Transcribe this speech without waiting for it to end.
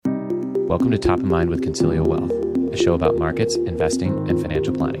Welcome to Top of Mind with Concilio Wealth, a show about markets, investing, and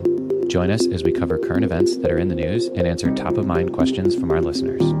financial planning. Join us as we cover current events that are in the news and answer top of mind questions from our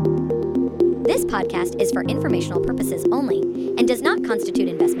listeners. This podcast is for informational purposes only and does not constitute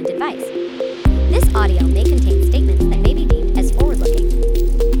investment advice. This audio may contain statements that may be deemed as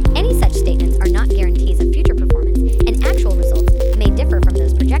forward-looking. Any such statements are not guarantees of future performance, and actual results may differ from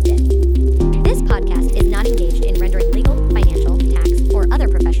those projected. This podcast is not engaged in rendering legal, financial, tax, or other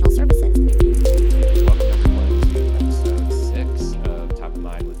professional services. Welcome everyone to episode 6 of Top of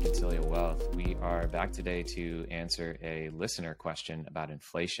Mind with Concilio Wealth. We are back today to answer a listener question about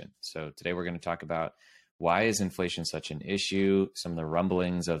inflation. So today we're going to talk about why is inflation such an issue, some of the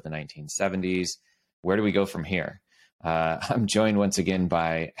rumblings of the 1970s, where do we go from here? I'm joined once again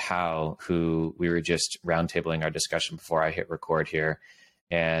by Hal, who we were just roundtabling our discussion before I hit record here.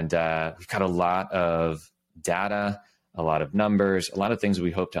 And we've got a lot of data, a lot of numbers, a lot of things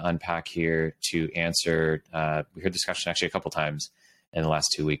we hope to unpack here to answer. We heard discussion actually a couple times in the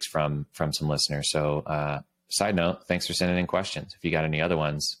last 2 weeks from some listeners. So side note, thanks for sending in questions. If you got any other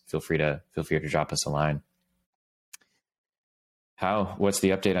ones, feel free to drop us a line. What's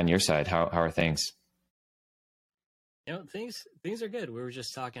the update on your side? How are things? You know, things are good. We were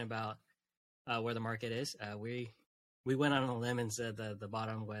just talking about where the market is. We went on a limb and said that the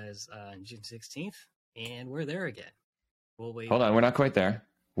bottom was June 16th, and we're there again. We'll wait. Hold on, we're not quite there.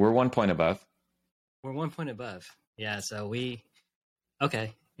 We're 1 point above. We're 1 point above. Yeah, so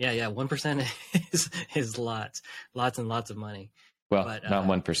okay. Yeah, 1% is lots and lots of money. Well, but, not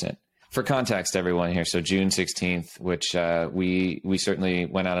 1%. For context, everyone here, so June 16th, which we certainly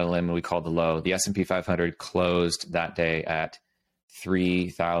went out on a limb and we called the low. The S&P 500 closed that day at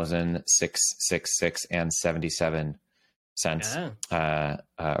 3,666 and 77 cents, or so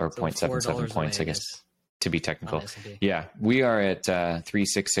 0.77 points, I guess, to be technical. Yeah, we are at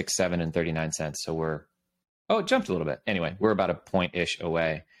 3,667 and 39 cents. So it jumped a little bit. Anyway, we're about a point-ish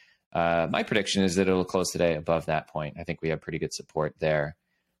away. My prediction is that it'll close today above that point. I think we have pretty good support there.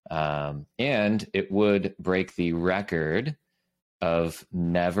 And it would break the record of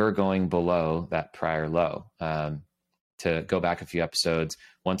never going below that prior low. To go back a few episodes,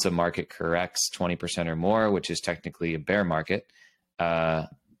 once a market corrects 20% or more, which is technically a bear market,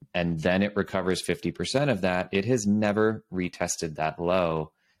 and then it recovers 50% of that, it has never retested that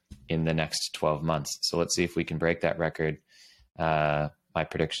low in the next 12 months. So let's see if we can break that record. My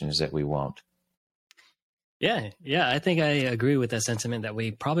prediction is that we won't. Yeah, I think I agree with that sentiment that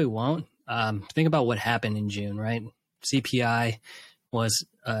we probably won't. Think about what happened in June, right? CPI was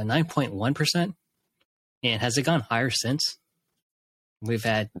 9.1%, and has it gone higher since? We've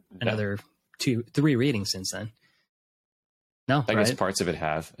had another 2-3 readings since then. No, I guess parts of it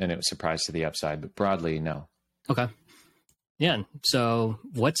have, and it was surprised to the upside, but broadly, no. Okay. Yeah, so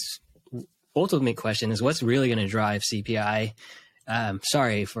ultimate question is what's really going to drive CPI?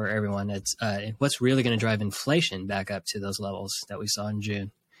 Sorry for everyone. It's what's really going to drive inflation back up to those levels that we saw in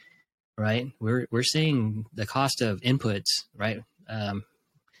June, right? We're seeing the cost of inputs, right?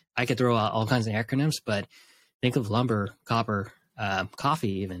 I could throw out all kinds of acronyms, but think of lumber, copper,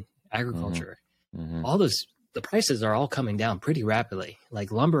 coffee, even agriculture. Mm-hmm. All those, the prices are all coming down pretty rapidly.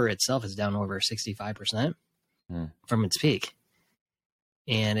 Like lumber itself is down over 65% from its peak.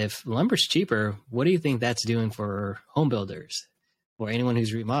 And if lumber's cheaper, what do you think that's doing for home builders? Or anyone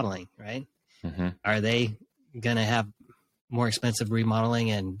who's remodeling, right? Mm-hmm. Are they going to have more expensive remodeling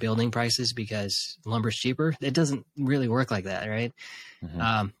and building prices because lumber's cheaper? It doesn't really work like that, right?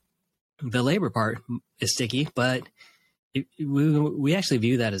 Mm-hmm. The labor part is sticky, but we actually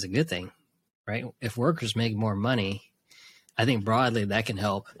view that as a good thing, right? If workers make more money, I think broadly that can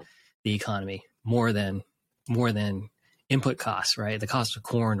help the economy more than input costs, right? The cost of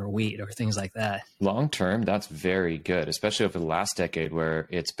corn or wheat or things like that. Long term, that's very good, especially over the last decade where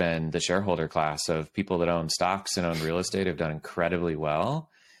it's been the shareholder class of people that own stocks and own real estate have done incredibly well.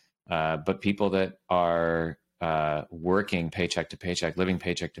 But people that are working paycheck to paycheck, living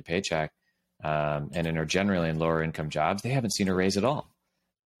paycheck to paycheck, and are generally in lower income jobs, they haven't seen a raise at all.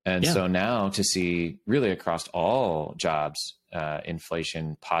 And so now to see really across all jobs,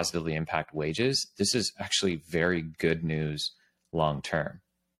 inflation positively impact wages, this is actually very good news long term.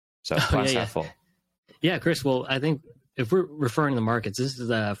 So glass half full. Yeah, Chris. Well, I think if we're referring to the markets, this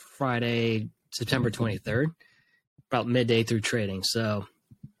is Friday, September 23rd, about midday through trading. So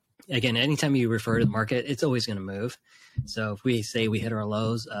again, anytime you refer to the market, it's always going to move. So if we say we hit our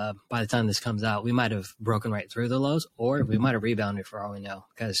lows, by the time this comes out, we might have broken right through the lows, or we might have rebounded for all we know,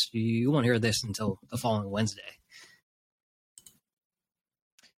 because you won't hear this until the following Wednesday.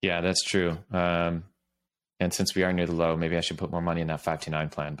 Yeah, that's true. And since we are near the low, maybe I should put more money in that 529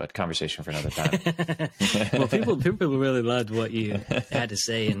 plan, but conversation for another time. Well, people really loved what you had to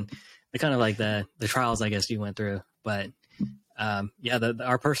say, and the kind of like the trials, I guess, you went through. But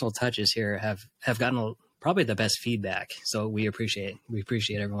our personal touches here have gotten probably the best feedback. So we appreciate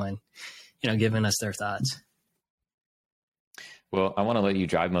everyone, giving us their thoughts. Well, I want to let you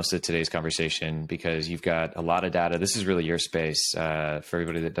drive most of today's conversation because you've got a lot of data. This is really your space. For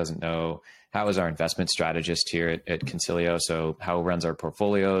everybody that doesn't know, Hao is our investment strategist here at Consilio. So Hao runs our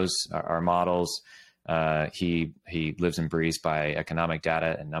portfolios, our models. He lives and breathes by economic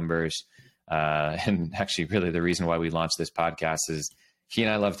data and numbers. And actually, really, the reason why we launched this podcast is he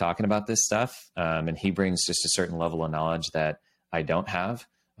and I love talking about this stuff. And he brings just a certain level of knowledge that I don't have.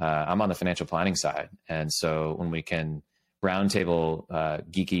 I'm on the financial planning side. And so when we can roundtable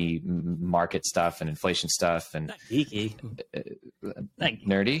geeky market stuff and inflation stuff and not geeky, like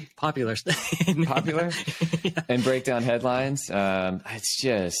nerdy, popular stuff, yeah. And break down headlines. It's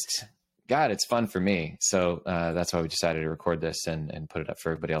just, God, it's fun for me. So that's why we decided to record this and put it up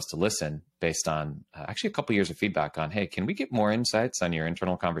for everybody else to listen based on actually a couple years of feedback on, hey, can we get more insights on your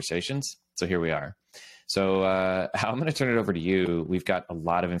internal conversations? So here we are. So I'm going to turn it over to you. We've got a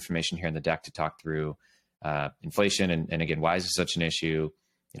lot of information here in the deck to talk through. Inflation and again, why is it such an issue?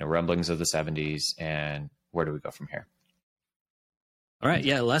 Rumblings of the 70s, and where do we go from here? All right,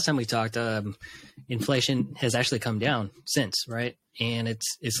 yeah. Last time we talked, inflation has actually come down since, right? And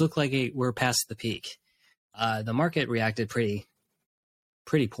it's looked like we're past the peak. The market reacted pretty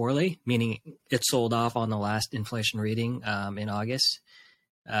poorly, meaning it sold off on the last inflation reading in August.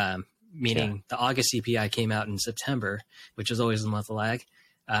 Meaning the August CPI came out in September, which is always a month of lag.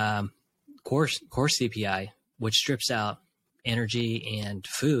 Core CPI, which strips out energy and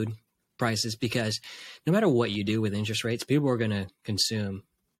food prices, because no matter what you do with interest rates, people are going to consume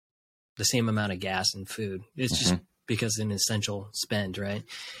the same amount of gas and food. It's just because it's an essential spend, right?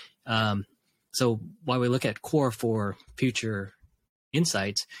 So why we look at core for future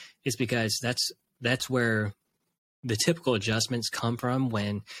insights is because that's where the typical adjustments come from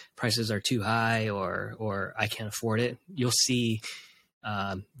when prices are too high or I can't afford it. You'll see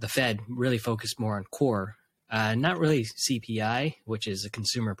the Fed really focused more on core, not really CPI, which is a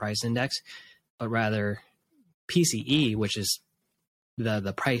consumer price index, but rather PCE, which is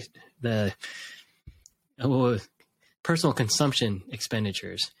the price, the personal consumption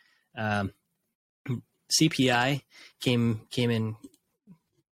expenditures. CPI came in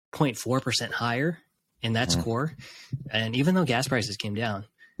 0.4% higher, and that's core. And even though gas prices came down,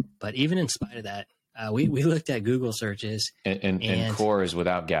 but even in spite of that, we looked at Google searches, and core is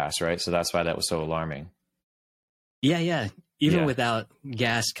without gas, right? So that's why that was so alarming. Yeah. Even without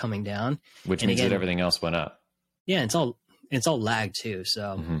gas coming down, which means that everything else went up. Yeah, it's all lagged too.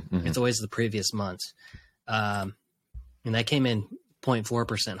 So it's always the previous months, and that came in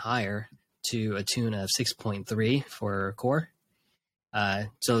 0.4% higher to a tune of 6.3 for core.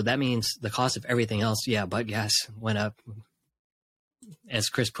 So that means the cost of everything else, but gas went up, as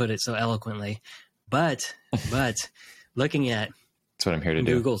Chris put it so eloquently. But looking at that's what I'm here to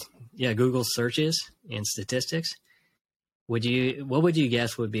do. Google searches and statistics. What would you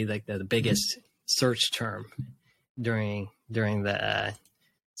guess would be like the biggest search term during the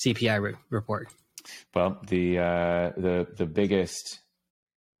CPI report? Well, the biggest,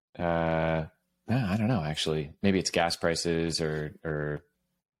 I don't know, actually, maybe it's gas prices or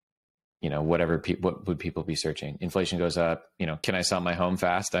whatever. What would people be searching? Inflation goes up. Can I sell my home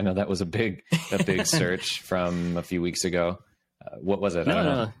fast? I know that was a big search from a few weeks ago. What was it? I don't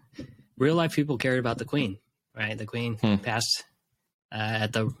know. Real life people cared about the Queen, right? The Queen passed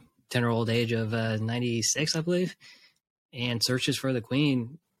at the tender old age of 96, I believe, and searches for the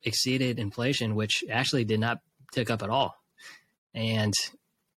Queen exceeded inflation, which actually did not tick up at all. And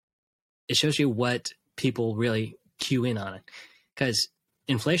it shows you what people really cue in on it, because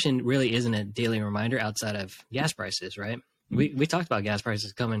inflation really isn't a daily reminder outside of gas prices, right? We talked about gas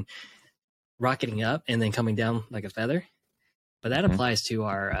prices rocketing up and then coming down like a feather, but that applies to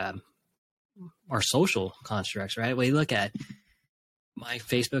our social constructs, right? When you look at my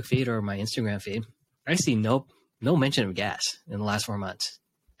Facebook feed or my Instagram feed, I see no mention of gas in the last 4 months.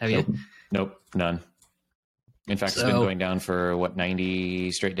 Have you? Nope, none. In fact, it's been going down for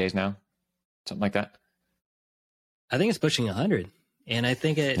 90 straight days now, something like that. I think it's pushing 100. And I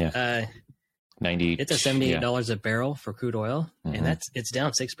think it's at $78 a barrel for crude oil, and it's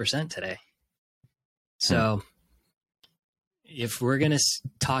down 6% today. So if we're going to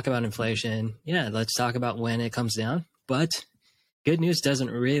talk about inflation, let's talk about when it comes down. But good news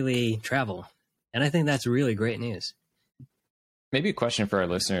doesn't really travel, and I think that's really great news. Maybe a question for our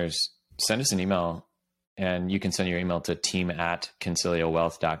listeners: send us an email and you can send your email to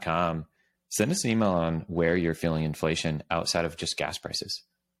team@conciliowealth.com. Send us an email on where you're feeling inflation outside of just gas prices.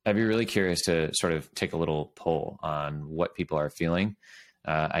 I'd be really curious to sort of take a little poll on what people are feeling.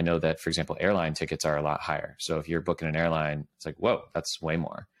 I know that, for example, airline tickets are a lot higher. So if you're booking an airline, it's like, whoa, that's way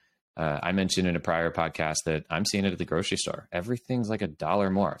more. I mentioned in a prior podcast that I'm seeing it at the grocery store. Everything's like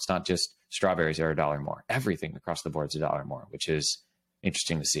 $1 more. It's not just strawberries are $1 more. Everything across the board is $1 more, which is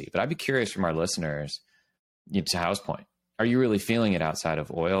interesting to see. But I'd be curious from our listeners, to Hao's point, are you really feeling it outside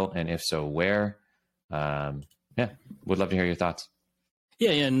of oil? And if so, where? Would love to hear your thoughts.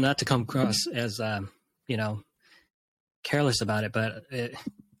 Yeah, not to come across as careless about it, but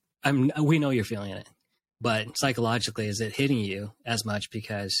we know you're feeling it. But psychologically, is it hitting you as much?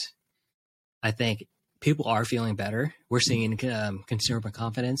 Because I think people are feeling better. We're seeing consumer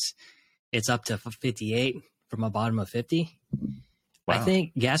confidence. It's up to 58 from a bottom of 50. Wow. I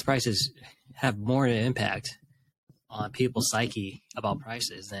think gas prices have more of an impact on people's psyche about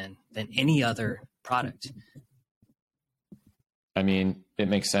prices than any other product. I mean, it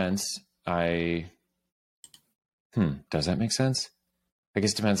makes sense. Does that make sense? I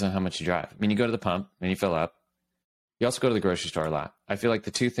guess it depends on how much you drive. I mean, you go to the pump and you fill up. You also go to the grocery store a lot. I feel like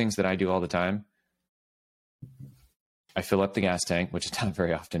the two things that I do all the time, I fill up the gas tank, which is not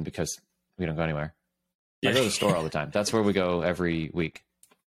very often because we don't go anywhere. I go to the store all the time. That's where we go every week.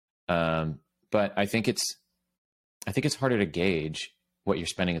 But I think it's harder to gauge what you're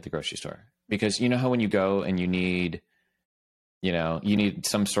spending at the grocery store, because you know how when you go and you need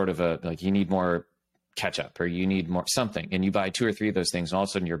some sort of you need more ketchup or you need more something, and you buy 2 or 3 of those things and all of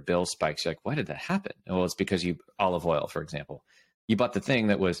a sudden your bill spikes. You're like, why did that happen? Well, it's because olive oil, for example, you bought the thing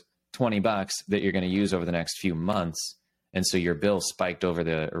that was $20 that you're going to use over the next few months. And so your bill spiked over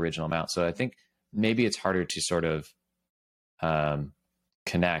the original amount. So I think maybe it's harder to sort of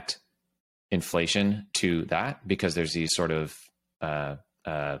connect inflation to that, because there's these sort of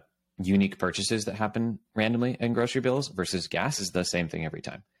unique purchases that happen randomly in grocery bills, versus gas is the same thing every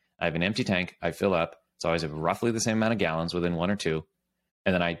time. I have an empty tank, I fill up. It's always roughly the same amount of gallons within 1 or 2.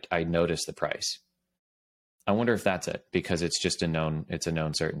 And then I notice the price. I wonder if that's it, because it's just a known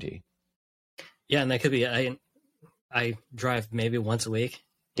certainty. Yeah. And that could be, I drive maybe once a week.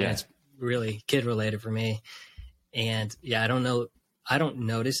 Yeah. It's really kid related for me. And I don't know. I don't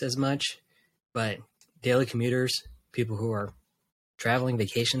notice as much, but daily commuters, people who are traveling,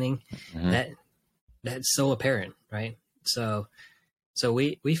 vacationing, that's so apparent. Right. So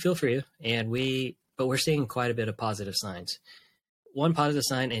we feel for you, but we're seeing quite a bit of positive signs. One positive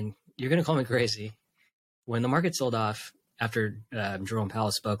sign, and you're going to call me crazy, when the market sold off after Jerome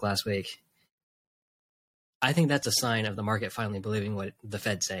Powell spoke last week, I think that's a sign of the market finally believing what the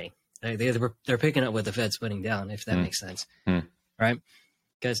Fed's saying. They're picking up what the Fed's putting down, if that makes sense. Right?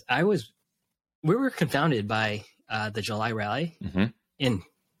 Because we were confounded by the July rally. And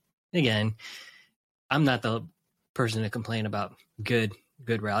again, I'm not the person to complain about good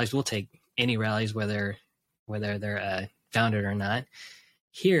rallies. We'll take any rallies, whether they're founded or not.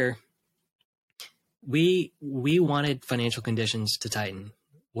 Here, we wanted financial conditions to tighten.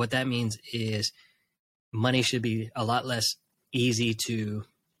 What that means is money should be a lot less easy to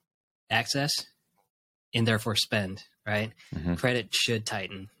access and therefore spend, right? Credit should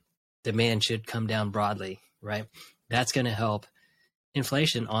tighten. Demand should come down broadly, right? That's going to help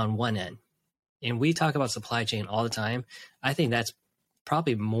inflation on one end. And we talk about supply chain all the time. I think that's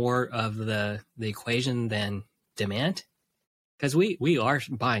probably more of the equation than demand, because we are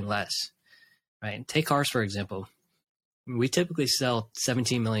buying less, right? Take cars, for example. We typically sell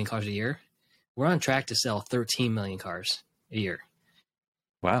 17 million cars a year. We're on track to sell 13 million cars a year.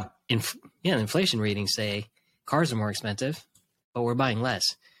 Wow. Inflation readings say cars are more expensive, but we're buying less.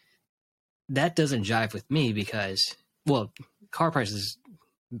 That doesn't jive with me because, car prices,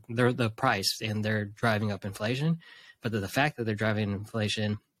 they're the price and they're driving up inflation. But the fact that they're driving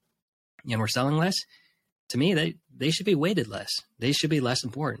inflation and we're selling less, to me, they should be weighted less. They should be less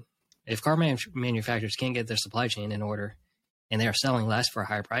important. If car manufacturers can't get their supply chain in order and they are selling less for a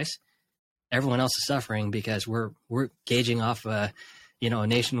higher price, everyone else is suffering because we're gauging off a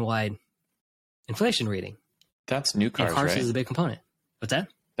nationwide inflation reading. That's new cars, and cars right? is a big component. What's that?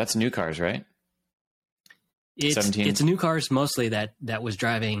 That's new cars, right? It's new cars mostly that was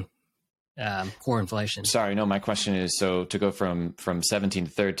driving core inflation. Sorry, no, my question is, so to go from 17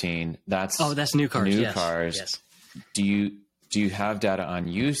 to 13, that's new cars. New yes. cars. Yes. Do you have data on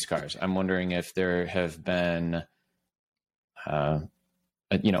used cars? I'm wondering if there have been, if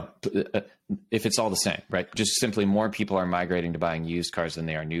it's all the same, right? Just simply more people are migrating to buying used cars than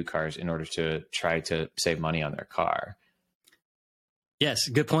they are new cars in order to try to save money on their car. Yes,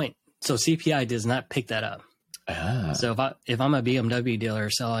 good point. So CPI does not pick that up. So if I'm a BMW dealer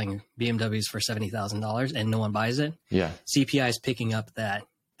selling BMWs for $70,000 and no one buys it, CPI is picking up that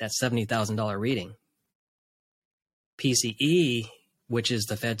 $70,000 reading. PCE, which is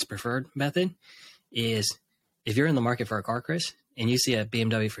the Fed's preferred method, is if you're in the market for a car, Chris, and you see a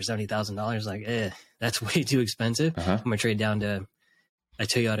BMW for $70,000, like, that's way too expensive. I'm going to trade down to a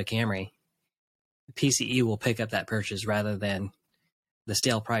Toyota Camry. PCE will pick up that purchase rather than the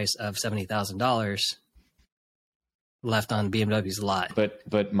stale price of $70,000 left on BMW's lot.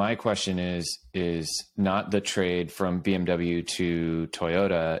 But my question is not the trade from BMW to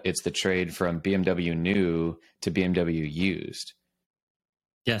Toyota. It's the trade from BMW new to BMW used.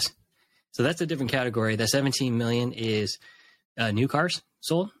 Yes. So that's a different category. The 17 million is new cars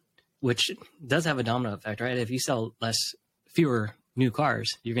sold, which does have a domino effect, right? If you sell fewer new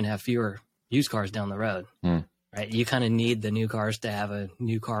cars, you're going to have fewer used cars down the road, right? You kind of need the new cars to have a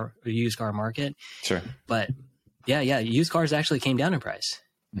used car market. Sure. But yeah, used cars actually came down in price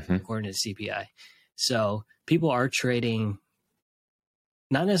according to CPI. So people are trading,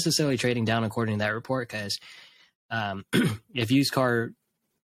 not necessarily trading down according to that report, because if used cars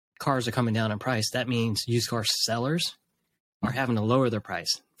are coming down in price, that means used car sellers are having to lower their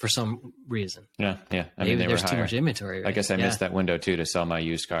price for some reason. Yeah. I mean, there's too much inventory. Right? I guess I missed that window too to sell my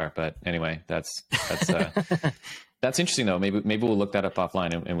used car. But anyway, that's that's interesting though. Maybe we'll look that up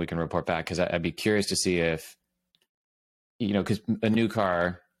offline and we can report back, because I'd be curious to see if, because a new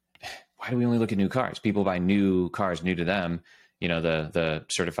car, why do we only look at new cars? People buy new cars, new to them, the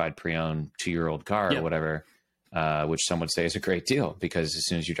certified pre-owned 2-year-old car or whatever, which some would say is a great deal, because as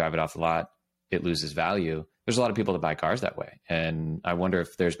soon as you drive it off the lot, it loses value. There's a lot of people that buy cars that way. And I wonder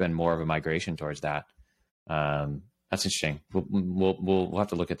if there's been more of a migration towards that. That's interesting. We'll have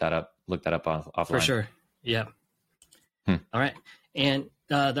to look that up offline. For sure. Yeah. All right. And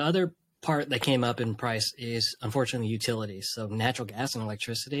the other part that came up in price is unfortunately utilities. So natural gas and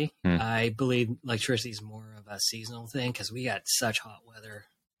electricity. I believe electricity is more of a seasonal thing, because we got such hot weather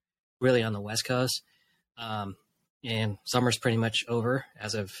really on the West Coast. And summer's pretty much over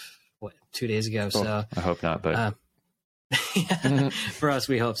as of 2 days ago. So I hope not, but for us,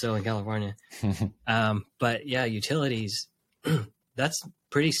 we hope so in California. But yeah, utilities, that's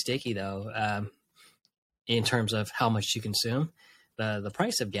pretty sticky though, in terms of how much you consume. The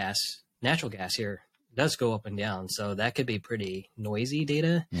price of gas, natural gas here, does go up and down. So that could be pretty noisy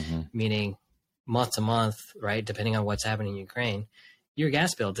data, meaning month to month, right? Depending on what's happening in Ukraine, your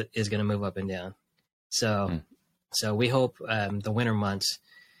gas bill is going to move up and down. So we hope the winter months,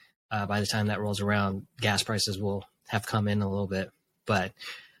 by the time that rolls around, gas prices will have come in a little bit. But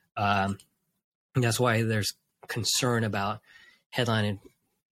that's why there's concern about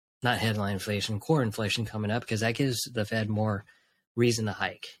not headline inflation, core inflation coming up, because that gives the Fed more reason to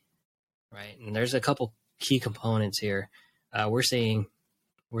hike, right? And there's a couple key components here. We're seeing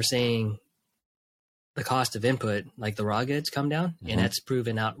the cost of input, like the raw goods, come down, and that's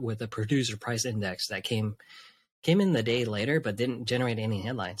proven out with the producer price index that came in the day later, but didn't generate any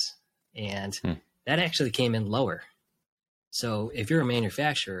headlines. And that actually came in lower. So if you're a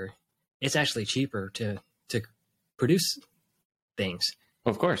manufacturer, it's actually cheaper to produce things.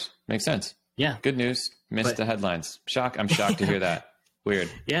 Of course. Makes sense. Yeah. Good news. Missed the headlines. I'm shocked to hear that. Weird.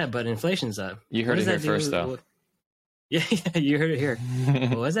 Yeah, but inflation's up. You heard it here first, though. Yeah, you heard it here.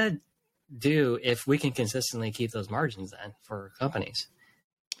 What does that do if we can consistently keep those margins then for companies?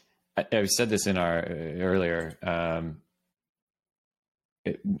 I said this in our earlier,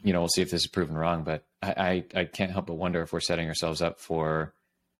 we'll see if this is proven wrong, but I can't help but wonder if we're setting ourselves up for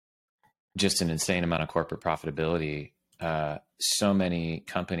just an insane amount of corporate profitability. So many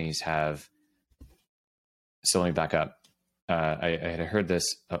companies have, so let me back up. I had heard this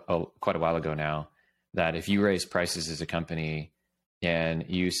quite a while ago now, that if you raise prices as a company and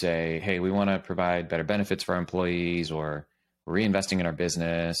you say, hey, we want to provide better benefits for our employees, or we're reinvesting in our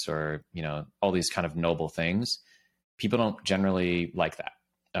business, or, all these kind of noble things, people don't generally like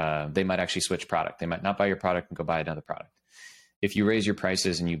that. They might actually switch product. They might not buy your product and go buy another product. If you raise your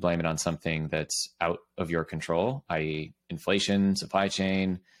prices and you blame it on something that's out of your control, i.e. inflation, supply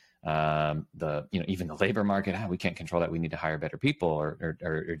chain, even the labor market, we can't control that. We need to hire better people,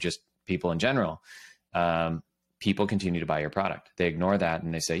 or just people in general. People continue to buy your product. They ignore that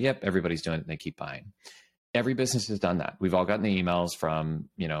and they say, yep, everybody's doing it, and they keep buying. Every business has done that. We've all gotten the emails from,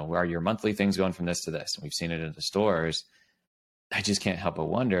 where are your monthly things going from this to this? And we've seen it in the stores. I just can't help but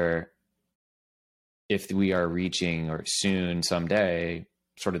wonder if we are reaching, or soon, someday,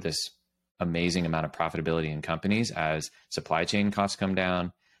 sort of this amazing amount of profitability in companies as supply chain costs come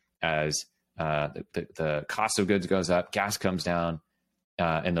down, as the cost of goods goes up, gas comes down,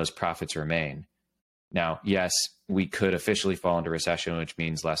 and those profits remain. Now, yes, we could officially fall into recession, which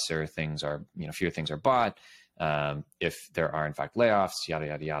means fewer things are bought. If there are in fact layoffs, yada,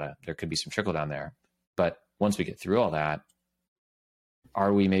 yada, yada, there could be some trickle down there. But once we get through all that,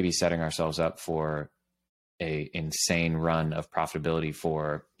 are we maybe setting ourselves up for a insane run of profitability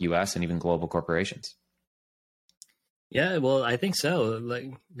for US and even global corporations? Yeah, well, I think so.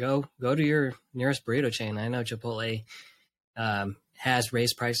 Like, go to your nearest burrito chain. I know Chipotle has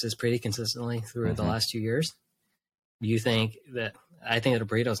raised prices pretty consistently through the last 2 years. You think that? I think that a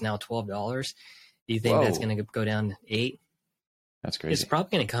burrito is now $12. Do you think that's going to go down to $8? That's crazy. It's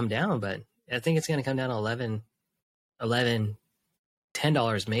probably going to come down, but I think it's going to come down to $11,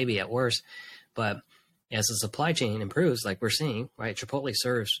 $10 maybe at worst. But as the supply chain improves, like we're seeing, right? Chipotle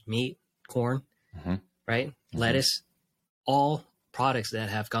serves meat, corn, right? Lettuce, all products that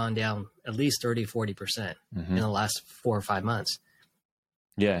have gone down at least 30, 40% in the last 4 or 5 months.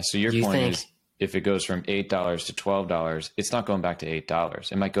 Yeah. So your point is, if it goes from $8 to $12, it's not going back to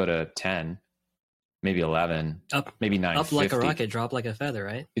 $8. It might go to 10, maybe 11, up, maybe 9. Up like a rocket, drop like a feather,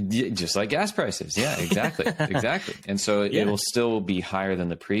 right? Just like gas prices. Yeah, exactly. Exactly. And so it'll still be higher than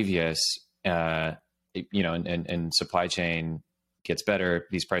the previous, and supply chain gets better.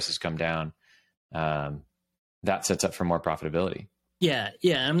 These prices come down. That sets up for more profitability. Yeah.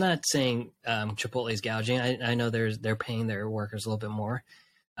 I'm not saying Chipotle is gouging. I know they're paying their workers a little bit more.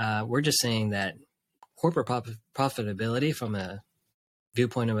 We're just saying that corporate profitability from a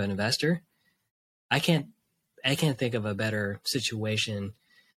viewpoint of an investor, I can't think of a better situation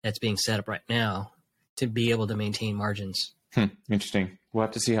that's being set up right now to be able to maintain margins. Interesting. We'll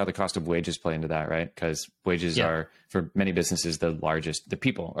have to see how the cost of wages play into that, right? Because wages are, for many businesses, the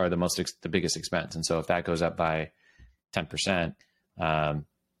people are the biggest expense. And so if that goes up by 10%,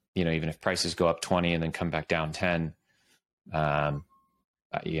 even if prices go up 20 and then come back down 10,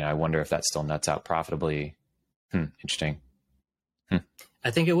 I wonder if that still nets out profitably. Interesting.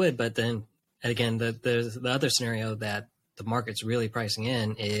 I think it would, but then again, the other scenario that the market's really pricing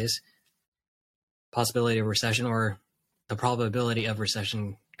in is possibility of recession, or the probability of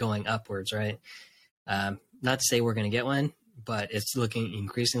recession going upwards, right? Not to say we're going to get one, but it's looking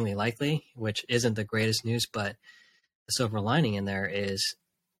increasingly likely, which isn't the greatest news. But the silver lining in there is,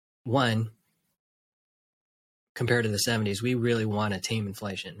 one, compared to the 70s, we really want to tame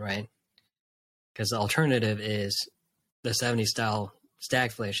inflation, right? Because the alternative is the 70s style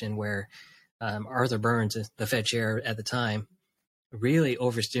stagflation, where Arthur Burns, the Fed chair at the time, really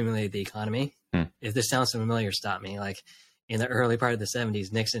overstimulated the economy. If this sounds familiar, stop me. Like in the early part of the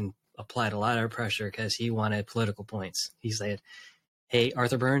 70s, Nixon applied a lot of pressure because he wanted political points. He said, hey,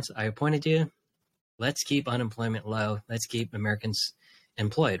 Arthur Burns, I appointed you. Let's keep unemployment low. Let's keep Americans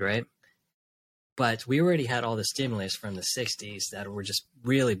employed, right? But we already had all the stimulus from the 60s that were just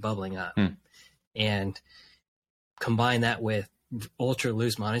really bubbling up. And combine that with ultra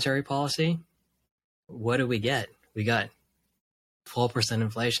loose monetary policy, what do we get? We got 12%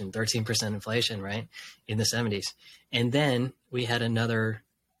 inflation, 13% inflation, right, in the 70s. And then we had another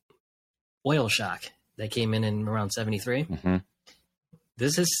oil shock that came in around 73.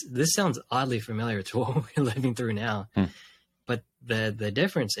 This sounds oddly familiar to what we're living through now. But the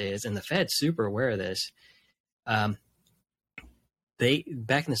difference is, and the Fed's super aware of this, they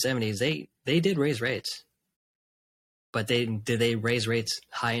back in the 70s, they did raise rates. But did they raise rates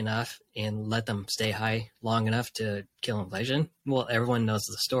high enough and let them stay high long enough to kill inflation? Well, everyone knows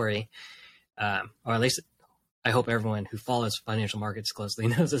the story, or at least I hope everyone who follows financial markets closely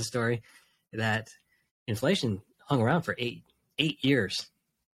knows the story, that inflation hung around for eight years,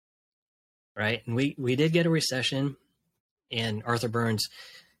 right? And we did get a recession, and Arthur Burns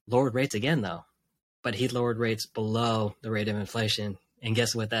lowered rates again, though. But he lowered rates below the rate of inflation. And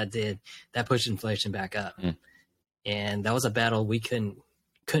guess what that did? That pushed inflation back up. And that was a battle we couldn't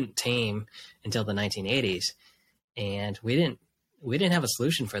tame until the 1980s, and we didn't have a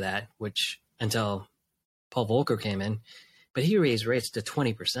solution for that, which until Paul Volcker came in, but he raised rates to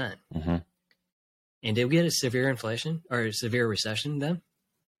 20%. And did we get a severe inflation or a severe recession then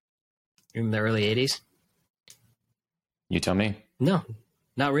in the early 80s? You tell me. No,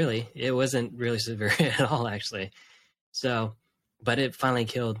 not really. It wasn't really severe at all, actually. So, but it finally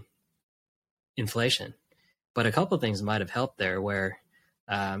killed inflation. But a couple of things might have helped there where,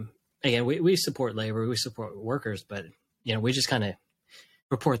 again, we support labor, we support workers, but, we just kind of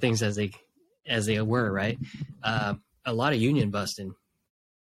report things as they were, right? A lot of union busting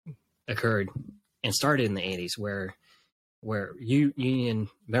occurred and started in the 80s where union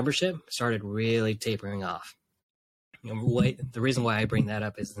membership started really tapering off. The reason why I bring that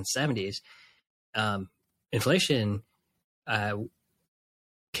up is in the 70s, inflation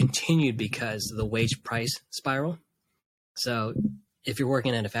continued because of the wage price spiral. So if you're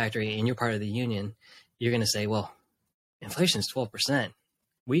working at a factory and you're part of the union, you're going to say, well, inflation is 12%.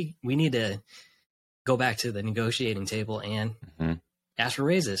 We need to go back to the negotiating table and ask for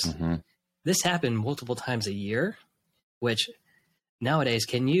raises. This happened multiple times a year, which nowadays,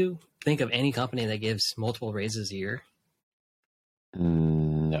 can you think of any company that gives multiple raises a year?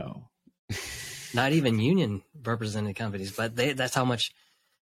 No. Not even union represented companies, but that's how much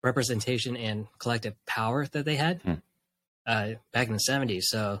representation and collective power that they had back in the 70s.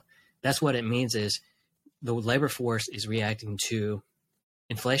 So that's what it means is the labor force is reacting to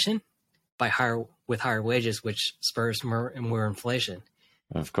inflation with higher wages, which spurs more and more inflation.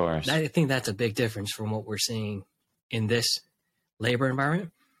 Of course. I think that's a big difference from what we're seeing in this labor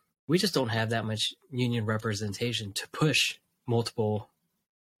environment. We just don't have that much union representation to push multiple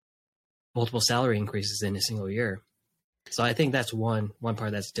salary increases in a single year. So I think that's one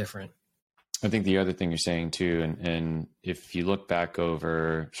part that's different. I think the other thing you're saying too, and if you look back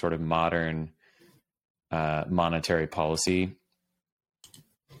over sort of modern monetary policy,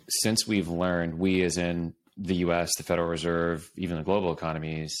 since we've learned, we as in the US, the Federal Reserve, even the global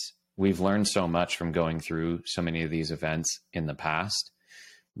economies, we've learned so much from going through so many of these events in the past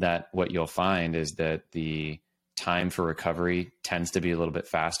that what you'll find is that the time for recovery tends to be a little bit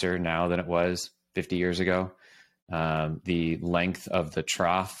faster now than it was 50 years ago. The length of the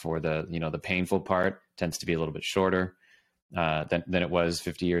trough or the painful part tends to be a little bit shorter than it was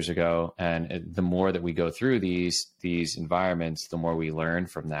 50 years ago. And the more that we go through these environments, the more we learn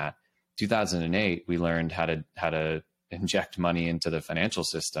from that. 2008, we learned how to inject money into the financial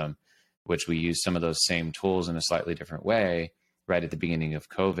system, which we used some of those same tools in a slightly different way right at the beginning of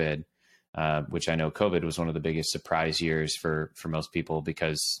COVID, which I know COVID was one of the biggest surprise years for most people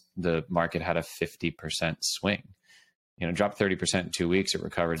because the market had a 50% swing. Dropped 30% in 2 weeks. It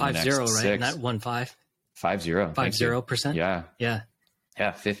recovered in the next 5-0, six. Right? Not 1-5. 5-0. 50%. Yeah. Yeah.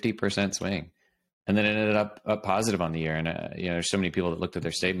 50% swing. And then it ended up positive on the year. And, there's so many people that looked at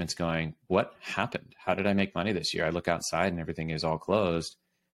their statements going, what happened? How did I make money this year? I look outside and everything is all closed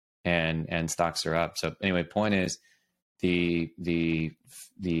and stocks are up. So anyway, point is the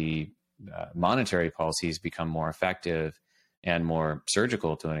monetary policies become more effective and more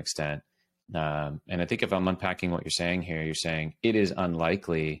surgical to an extent. And I think if I'm unpacking what you're saying here, you're saying it is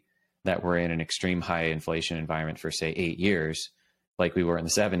unlikely that we're in an extreme high inflation environment for say 8 years, like we were in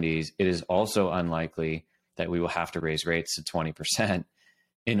the 70s. It is also unlikely that we will have to raise rates to 20%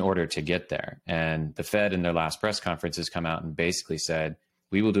 in order to get there. And the Fed in their last press conference has come out and basically said,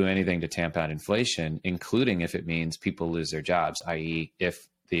 we will do anything to tamp out inflation, including if it means people lose their jobs, i.e. if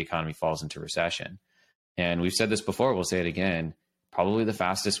the economy falls into recession. And we've said this before, we'll say it again, probably the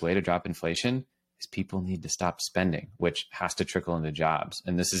fastest way to drop inflation is people need to stop spending, which has to trickle into jobs.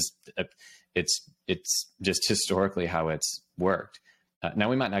 And this is, it's just historically how it's worked. Now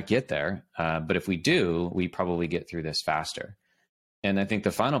we might not get there, but if we do, we probably get through this faster. And I think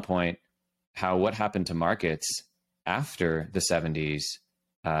the final point, what happened to markets after the 70s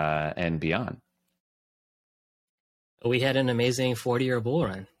and beyond? We had an amazing 40-year bull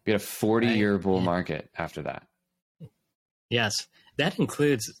run. We had a 40-year bull market after that. Yes. That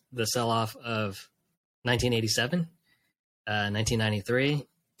includes the sell-off of 1987, 1993,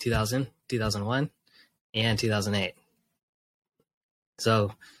 2000, 2001, and 2008.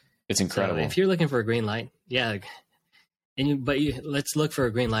 So it's incredible. So if you're looking for a green light, yeah. Let's look for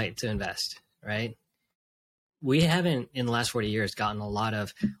a green light to invest, right? We haven't in the last 40 years gotten a lot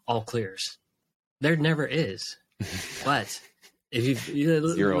of all clears. There never is. But if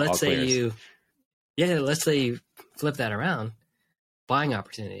let's say you flip that around, buying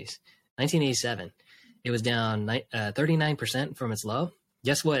opportunities. 1987, it was down 39% from its low.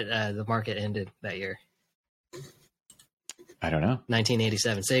 Guess what the market ended that year? I don't know.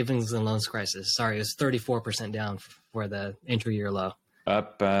 1987, savings and loans crisis. Sorry, it was 34% down for the entry year low.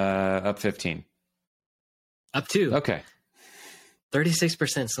 Up 15. Up 2. Okay.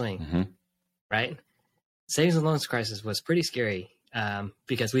 36% swing, right? Savings and loans crisis was pretty scary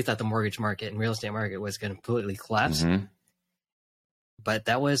because we thought the mortgage market and real estate market was going to completely collapse. But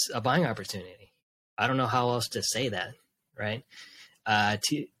that was a buying opportunity. I don't know how else to say that, right?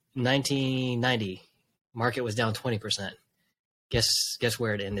 1990, market was down 20%. Guess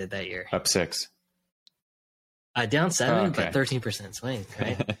where it ended that year? Up 6. Down 7, but 13% swing,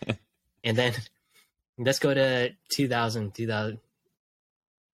 right? And then let's go to 2000.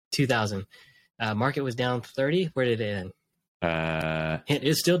 Market was down 30. Where did it end?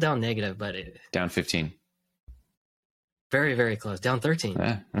 It's still down negative, but down 15. Very, very close. Down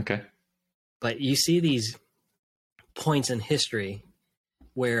 13. Okay. But you see these points in history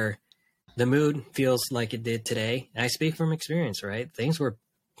where the mood feels like it did today. And I speak from experience, right?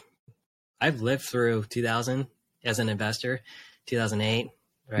 I've lived through 2000 as an investor, 2008,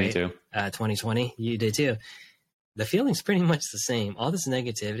 right? Me too. 2020, you did too. The feeling's pretty much the same. All this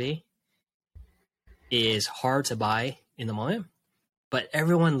negativity is hard to buy in the moment, but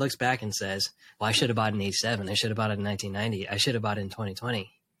everyone looks back and says, well, I should have bought in 87. I should have bought it in 1990. I should have bought it in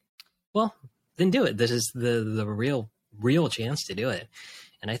 2020. Well, then do it. This is the real chance to do it.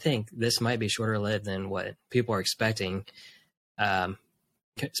 And I think this might be shorter lived than what people are expecting,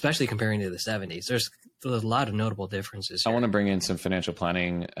 especially comparing to the 70s. There's a lot of notable differences here. I want to bring in some financial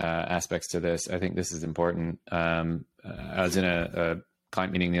planning aspects to this. I think this is important. I was in a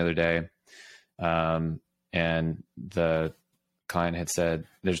client meeting the other day, and the client had said,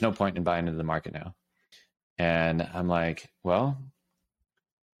 there's no point in buying into the market now. And I'm like, well,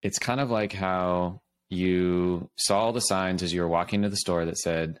 it's kind of like how you saw all the signs as you were walking to the store that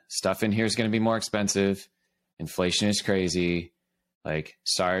said, stuff in here is going to be more expensive. Inflation is crazy. Like,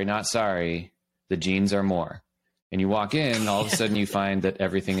 sorry, not sorry. The jeans are more. And you walk in, all of a sudden you find that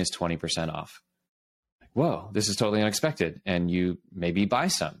everything is 20% off. Like, whoa, this is totally unexpected. And you maybe buy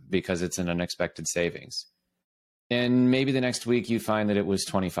some because it's an unexpected savings. And maybe the next week you find that it was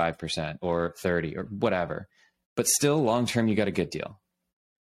 25% or 30 or whatever. But still, long-term, you got a good deal.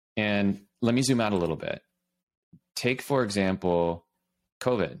 And let me zoom out a little bit. Take, for example,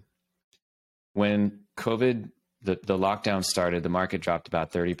 COVID. When COVID, the lockdown started, the market dropped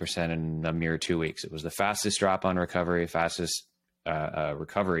about 30% in a mere 2 weeks. It was the fastest drop on recovery, fastest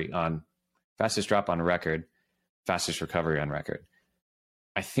recovery on record.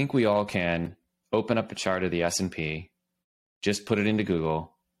 I think we all can open up a chart of the S&P, just put it into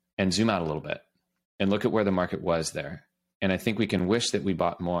Google and zoom out a little bit and look at where the market was there. And I think we can wish that we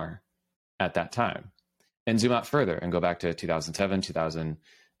bought more at that time, and zoom out further and go back to 2007,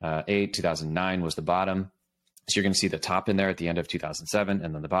 2008, 2009 was the bottom. So you're going to see the top in there at the end of 2007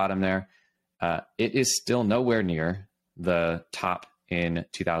 and then the bottom there. It is still nowhere near the top in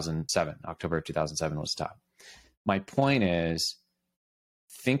 2007. October of 2007 was the top. My point is,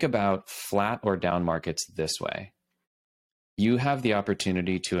 think about flat or down markets this way. You have the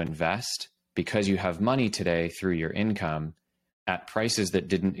opportunity to invest because you have money today through your income at prices that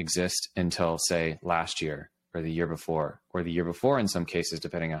didn't exist until, say, last year or the year before in some cases,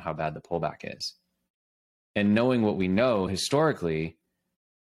 depending on how bad the pullback is. And knowing what we know historically,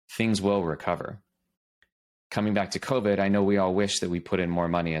 things will recover. Coming back to COVID, I know we all wish that we put in more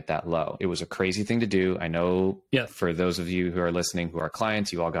money at that low. It was a crazy thing to do. I know for those of you who are listening who are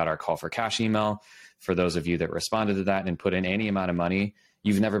clients, you all got our call for cash email. For those of you that responded to that and put in any amount of money,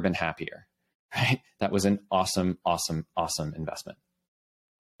 you've never been happier. Right? That was an awesome, awesome, awesome investment.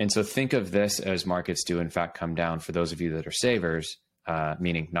 And so think of this as markets do in fact come down. For those of you that are savers,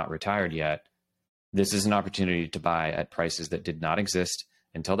 meaning not retired yet, this is an opportunity to buy at prices that did not exist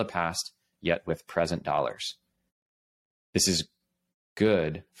until the past, yet with present dollars. This is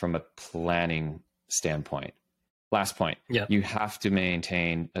good from a planning standpoint. Last point, you have to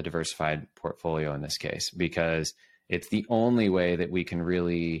maintain a diversified portfolio in this case, because it's the only way that we can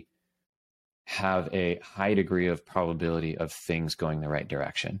really have a high degree of probability of things going the right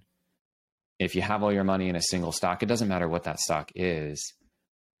direction. If you have all your money in a single stock, it doesn't matter what that stock is.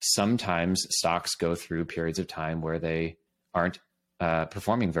 Sometimes stocks go through periods of time where they aren't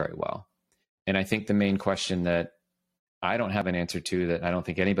performing very well. And I think the main question that I don't have an answer to, that I don't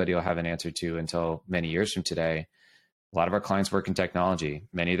think anybody will have an answer to until many years from today, a lot of our clients work in technology.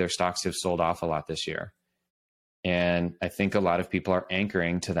 Many of their stocks have sold off a lot this year. And I think a lot of people are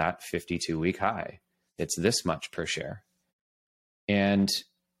anchoring to that 52-week high. It's this much per share. And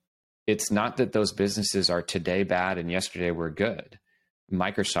it's not that those businesses are today bad and yesterday were good.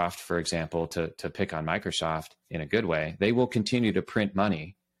 Microsoft, for example, to pick on Microsoft in a good way, they will continue to print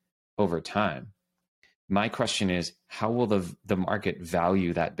money over time. My question is, how will the market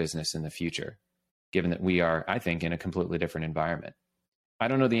value that business in the future, given that we are, I think, in a completely different environment? I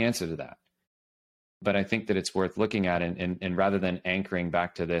don't know the answer to that. But I think that it's worth looking at, and rather than anchoring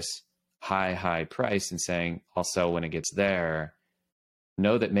back to this high price and saying, I'll sell when it gets there,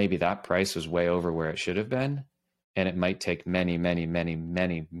 know that maybe that price was way over where it should have been. And it might take many, many, many,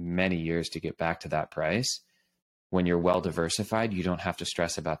 many, many years to get back to that price. When you're well diversified, you don't have to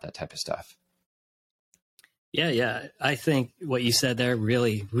stress about that type of stuff. Yeah. I think what you said there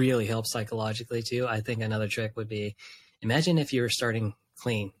really, really helps psychologically too. I think another trick would be, imagine if you were starting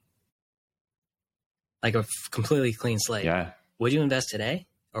clean, like a completely clean slate. Yeah. Would you invest today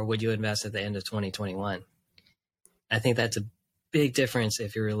or would you invest at the end of 2021? I think that's a big difference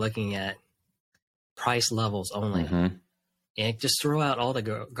if you're looking at price levels only. Mm-hmm. and just throw out all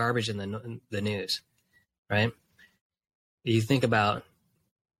the garbage in the news, right? You think about,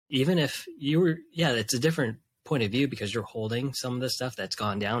 even if you were, it's a different point of view because you're holding some of the stuff that's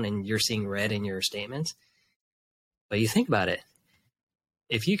gone down and you're seeing red in your statements. But you think about it.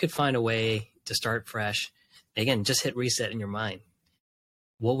 If you could find a way to start fresh, again, just hit reset in your mind.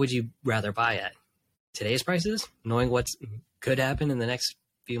 What would you rather buy at? Today's prices, knowing what could happen in the next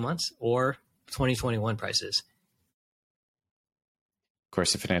few months, or 2021 prices? Of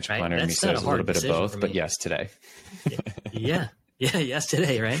course, the financial planner in me says a little bit of both, but yes, today. Yes,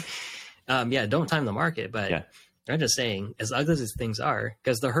 today, right? Don't time the market, but I'm just saying, as ugly as things are,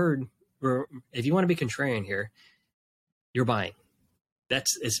 because the herd, if you want to be contrarian here, you're buying.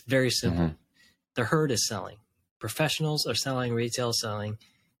 It's very simple. Mm-hmm. The herd is selling. Professionals are selling, retail selling.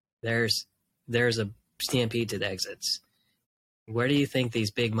 There's a stampede to the exits. Where do you think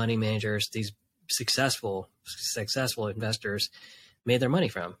these big money managers, these successful investors made their money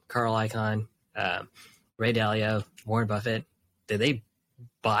from? Carl Icahn, Ray Dalio, Warren Buffett. Did they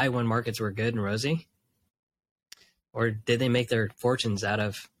buy when markets were good and rosy? Or did they make their fortunes out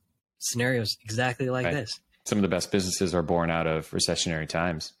of scenarios exactly like this? Some of the best businesses are born out of recessionary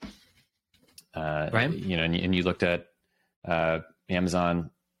times. Right. And you looked at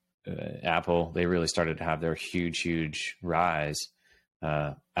Amazon, Apple, they really started to have their huge rise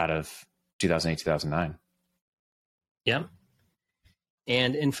out of 2008, 2009. Yeah.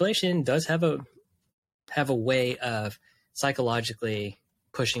 And inflation does have a way of psychologically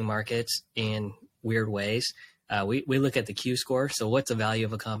pushing markets in weird ways. We look at the Q score. So what's the value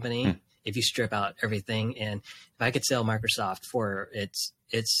of a company if you strip out everything? And if I could sell Microsoft for its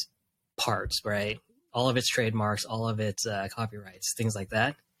parts, right? All of its trademarks, all of its copyrights, things like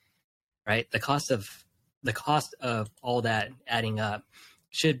that, right? The cost of all that adding up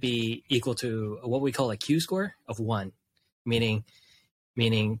should be equal to what we call a Q score of 1, meaning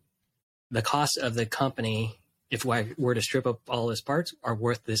the cost of the company, if I were to strip up all its parts, are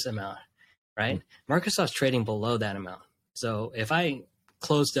worth this amount, right? Microsoft's trading below that amount. So if I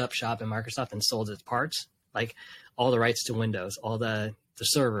closed up shop in Microsoft and sold its parts, like all the rights to Windows, all the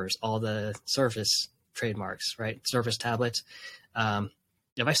servers, all the Surface trademarks, right? Surface tablets.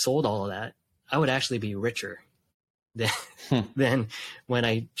 If I sold all of that, I would actually be richer than when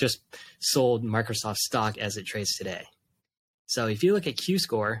I just sold Microsoft stock as it trades today. So if you look at Q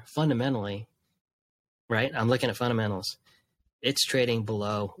score fundamentally, right? I'm looking at fundamentals. It's trading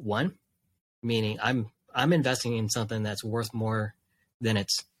below 1, meaning I'm investing in something that's worth more than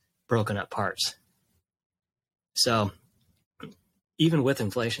its broken up parts. So even with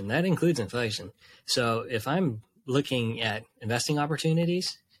inflation, that includes inflation. So if I'm looking at investing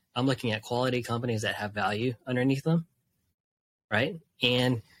opportunities, I'm looking at quality companies that have value underneath them, right?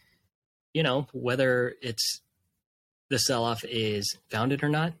 And, whether it's the sell-off is founded or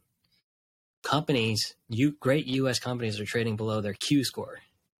not, companies, great U.S. companies are trading below their Q score.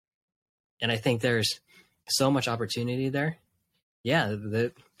 And I think there's so much opportunity there. Yeah,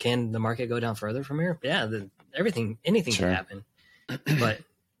 can the market go down further from here? Yeah, anything sure. can happen. But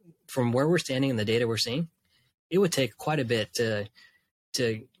from where we're standing and the data we're seeing, it would take quite a bit to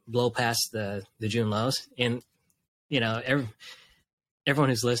blow past the June lows. And, everyone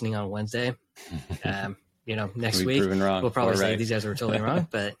who's listening on Wednesday, next week, we'll probably say these guys were totally wrong.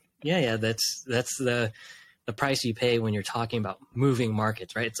 But that's the price you pay when you're talking about moving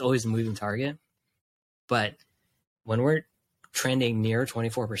markets, right? It's always a moving target. But when we're trending near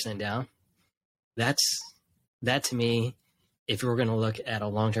 24% down, that to me, if we're going to look at a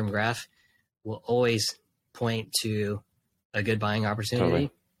long-term graph, will always point to a good buying opportunity.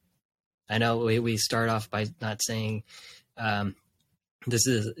 Totally. I know we start off by not saying this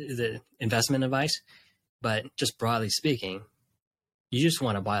is the investment advice, but just broadly speaking, you just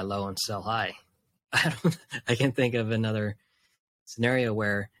want to buy low and sell high. I can't think of another scenario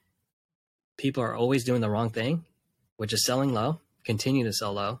where people are always doing the wrong thing, which is selling low, continue to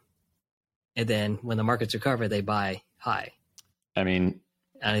sell low, and then when the markets recover, they buy high. And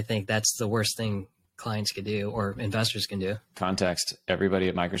I think that's the worst thing clients could do or investors can do. Context. Everybody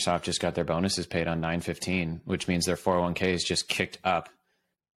at Microsoft just got their bonuses paid on 9/15, which means their 401ks just kicked up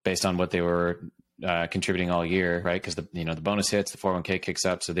based on what they were contributing all year, right? Because the bonus hits, the 401k kicks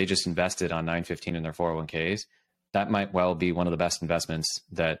up. So they just invested on 9/15 in their 401ks. That might well be one of the best investments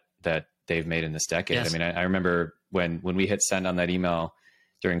that they've made in this decade. Yes. I remember when we hit send on that email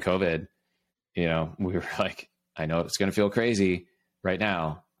during COVID, we were like, I know it's going to feel crazy right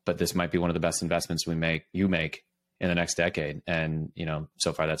now, but this might be one of the best investments you make in the next decade. And,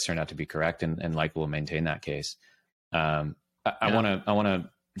 so far that's turned out to be correct and likely will maintain that case. I want to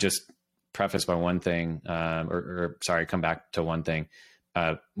just preface by one thing, come back to one thing.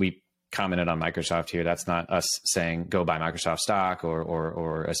 We commented on Microsoft here. That's not us saying go buy Microsoft stock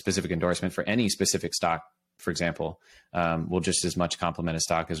or a specific endorsement for any specific stock. For example, we'll just as much compliment a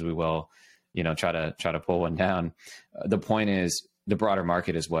stock as we will, try to pull one down. The point is the broader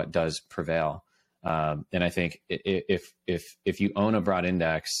market is what does prevail. And I think if you own a broad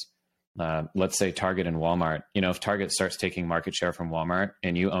index, let's say Target and Walmart, if Target starts taking market share from Walmart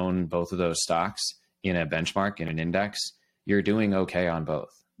and you own both of those stocks in a benchmark, in an index, you're doing okay on both.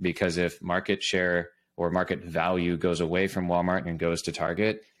 Because if market share or market value goes away from Walmart and goes to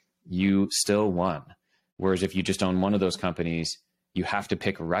Target, you still won. Whereas if you just own one of those companies, you have to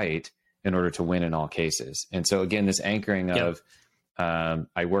pick right in order to win in all cases. And so again, this anchoring of,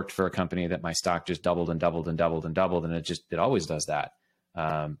 I worked for a company that my stock just doubled and doubled and doubled and doubled. And it always does that.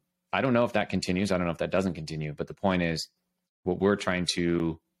 I don't know if that continues. I don't know if that doesn't continue, but the point is what we're trying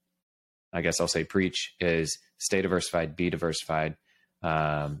to, I guess I'll say preach is stay diversified, be diversified,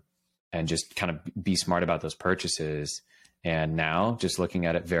 and just kind of be smart about those purchases. And now just looking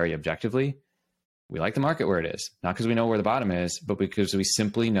at it very objectively, we like the market where it is, not because we know where the bottom is, but because we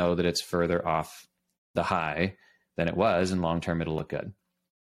simply know that it's further off the high than it was, and long-term it'll look good.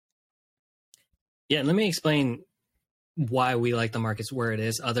 Yeah. Let me explain why we like the markets where it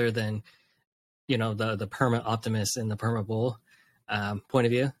is, other than, the perma optimist and the perma bull point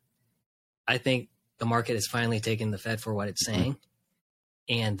of view. I think the market is finally taking the Fed for what it's saying.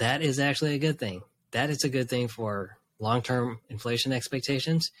 And that is actually a good thing. That is a good thing for long-term inflation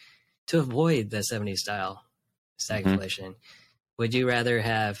expectations to avoid the 70s style stagflation. Would you rather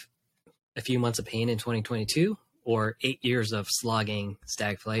have a few months of pain in 2022 or 8 years of slogging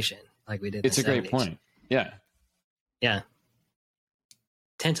stagflation like we did? It's a great point. Yeah. Yeah.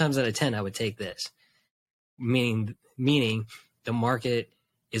 10 times out of 10, I would take this. Meaning the market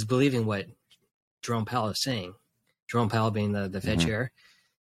is believing what Jerome Powell is saying. Jerome Powell being the Fed chair.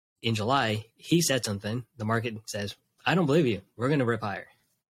 In July, he said something. The market says, I don't believe you. We're going to rip higher.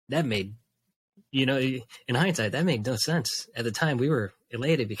 That made, in hindsight, that made no sense. At the time, we were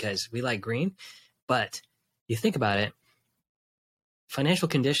elated because we like green. But you think about it, financial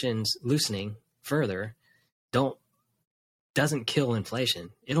conditions loosening further doesn't kill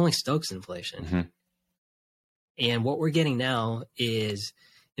inflation. It only stokes inflation. And what we're getting now is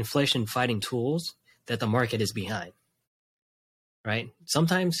inflation fighting tools that the market is behind. Right?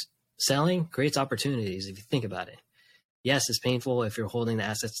 Sometimes selling creates opportunities if you think about it. Yes, it's painful if you're holding the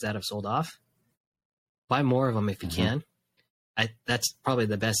assets that have sold off. Buy more of them if you can. That's probably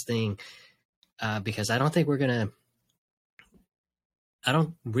the best thing because I don't think we're going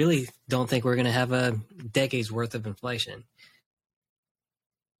to have a decade's worth of inflation.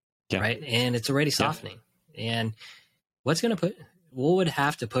 Yeah. Right? And it's already softening. Yeah. And what would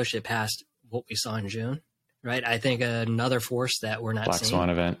have to push it past what we saw in June? Right. I think another force that we're not seeing. Black Swan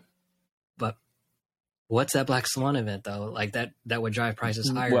event. But what's that Black Swan event though? Like that would drive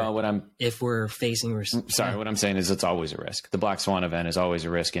prices higher. Well, if we're facing what I'm saying is it's always a risk. The Black Swan event is always a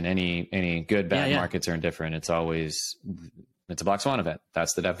risk in any good, bad markets are indifferent. It's a Black Swan event.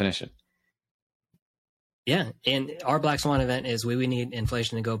 That's the definition. Yeah. And our Black Swan event is we need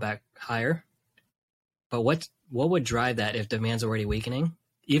inflation to go back higher. But what would drive that if demand's already weakening?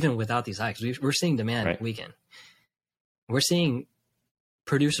 Even without these hikes, we're seeing demand weaken. We're seeing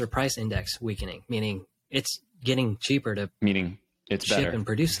producer price index weakening, meaning it's getting cheaper to it's ship better. And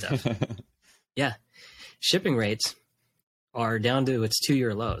produce stuff. Yeah. Shipping rates are down to its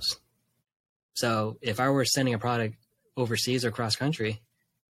 2-year lows. So if I were sending a product overseas or cross country,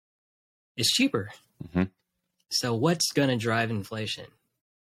 it's cheaper. So what's going to drive inflation?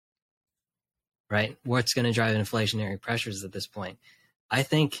 Right? What's going to drive inflationary pressures at this point? I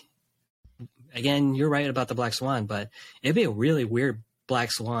think, again, you're right about the Black Swan, but it'd be a really weird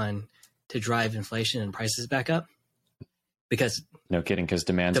Black Swan to drive inflation and prices back up. Because no kidding, because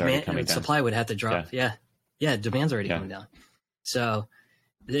demand's already coming down. Supply would have to drop. Yeah, demand's already coming down. So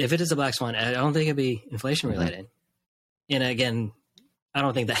if it is a Black Swan, I don't think it'd be inflation related. And again, I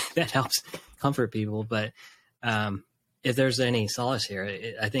don't think that helps comfort people. But if there's any solace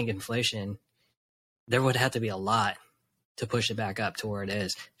here, I think inflation, there would have to be a lot to push it back up to where it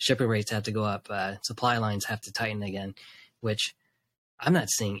is. Shipping rates have to go up. Supply lines have to tighten again, which I'm not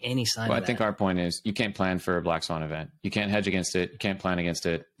seeing any sign of that. I think our point is you can't plan for a Black Swan event. You can't hedge against it. You can't plan against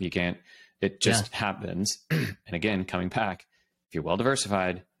it. It just happens. And again, coming back, if you're well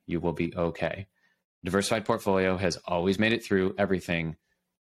diversified, you will be okay. Diversified portfolio has always made it through everything,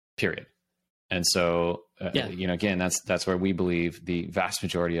 period. And so, again, that's where we believe the vast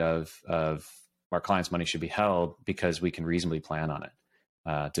majority of our clients' money should be held, because we can reasonably plan on it.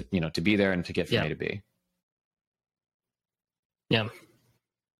 to be there and to get from A to B. Yeah.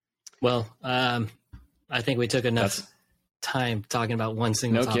 Well, I think we took enough time talking about one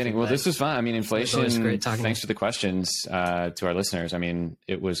single topic. No kidding. Well, this was fun. I mean, inflation, thanks for the questions to our listeners. I mean,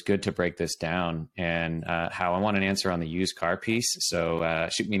 it was good to break this down, and how I want an answer on the used car piece. So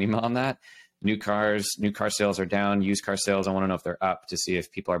shoot me an email on that. New car sales are down. Used car sales, I want to know if they're up, to see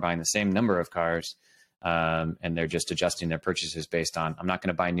if people are buying the same number of cars, and they're just adjusting their purchases based on, I'm not going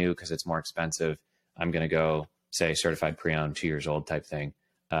to buy new because it's more expensive. I'm going to go, say, certified pre-owned, 2 years old type thing.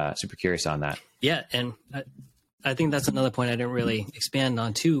 Super curious on that. Yeah. And I think that's another point I didn't really expand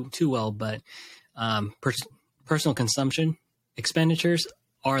on too well, but personal consumption expenditures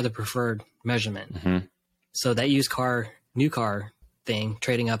are the preferred measurement. Mm-hmm. So that new car thing,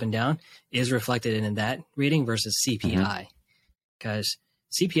 trading up and down, is reflected in that reading versus CPI, because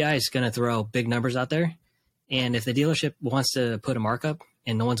CPI is going to throw big numbers out there. And if the dealership wants to put a markup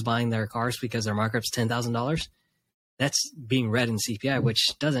and no one's buying their cars because their markup's $10,000, that's being read in CPI, which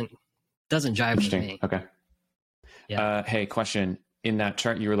doesn't jive with me. Okay. Yeah. Hey, question. In that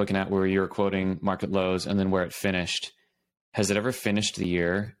chart you were looking at where you were quoting market lows and then where it finished, has it ever finished the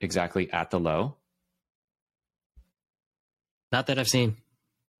year exactly at the low? Not that I've seen.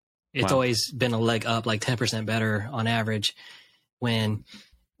 It's always been a leg up, like 10% better on average. When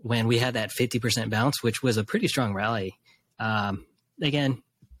we had that 50% bounce, which was a pretty strong rally. Again,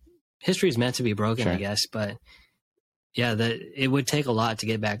 history is meant to be broken, sure, I guess, but yeah, it would take a lot to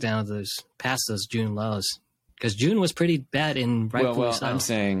get back down to past those June lows, because June was pretty bad in rightfully so.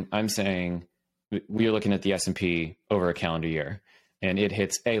 I'm saying we're looking at the S&P over a calendar year, and it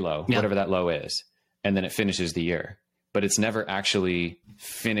hits a low, whatever that low is, and then it finishes the year. But it's never actually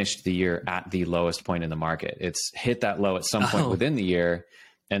finished the year at the lowest point in the market. It's hit that low at some point within the year,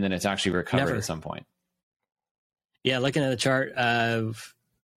 and then it's actually recovered at some point. Yeah, looking at the chart,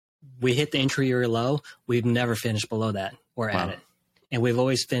 we hit the intra-year low. We've never finished below that or at it. And we've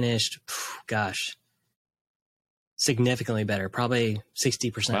always finished, significantly better, probably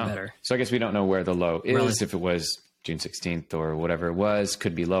 60% better. So I guess we don't know where the low is, if it was June 16th or whatever it was,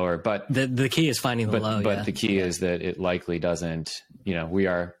 could be lower, but the key is finding the low. But the key is that it likely doesn't, we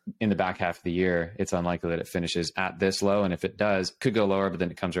are in the back half of the year. It's unlikely that it finishes at this low. And if it does, could go lower, but then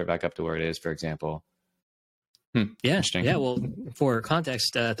it comes right back up to where it is, for example. Yeah. Interesting. Yeah. Well, for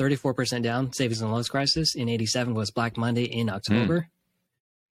context, 34% down, savings and lows crisis in 87 was Black Monday in October.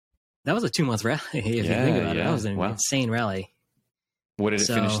 That was a 2-month rally. If you think about it, that was an insane rally. What did it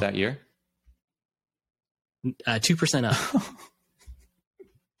finish that year? 2% up.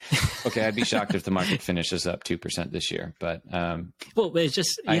 Okay, I'd be shocked if the market finishes up 2% this year, but well, it's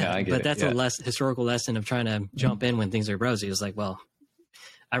just I get it. A historical lesson of trying to jump in when things are rosy. It's like, well,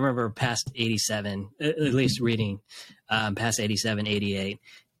 I remember past 87, at least reading past 87, 88,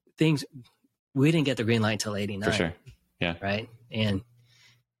 things we didn't get the green light until 89. For sure, yeah, right. And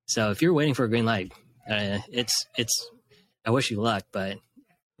so if you're waiting for a green light, it's I wish you luck, but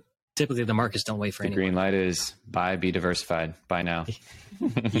typically the markets don't wait for anyone. The green light is buy, be diversified. Buy now.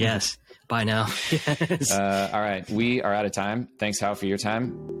 Yes. Buy now. Yes. All right. We are out of time. Thanks, Hao, for your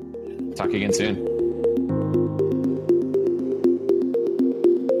time. Talk again soon.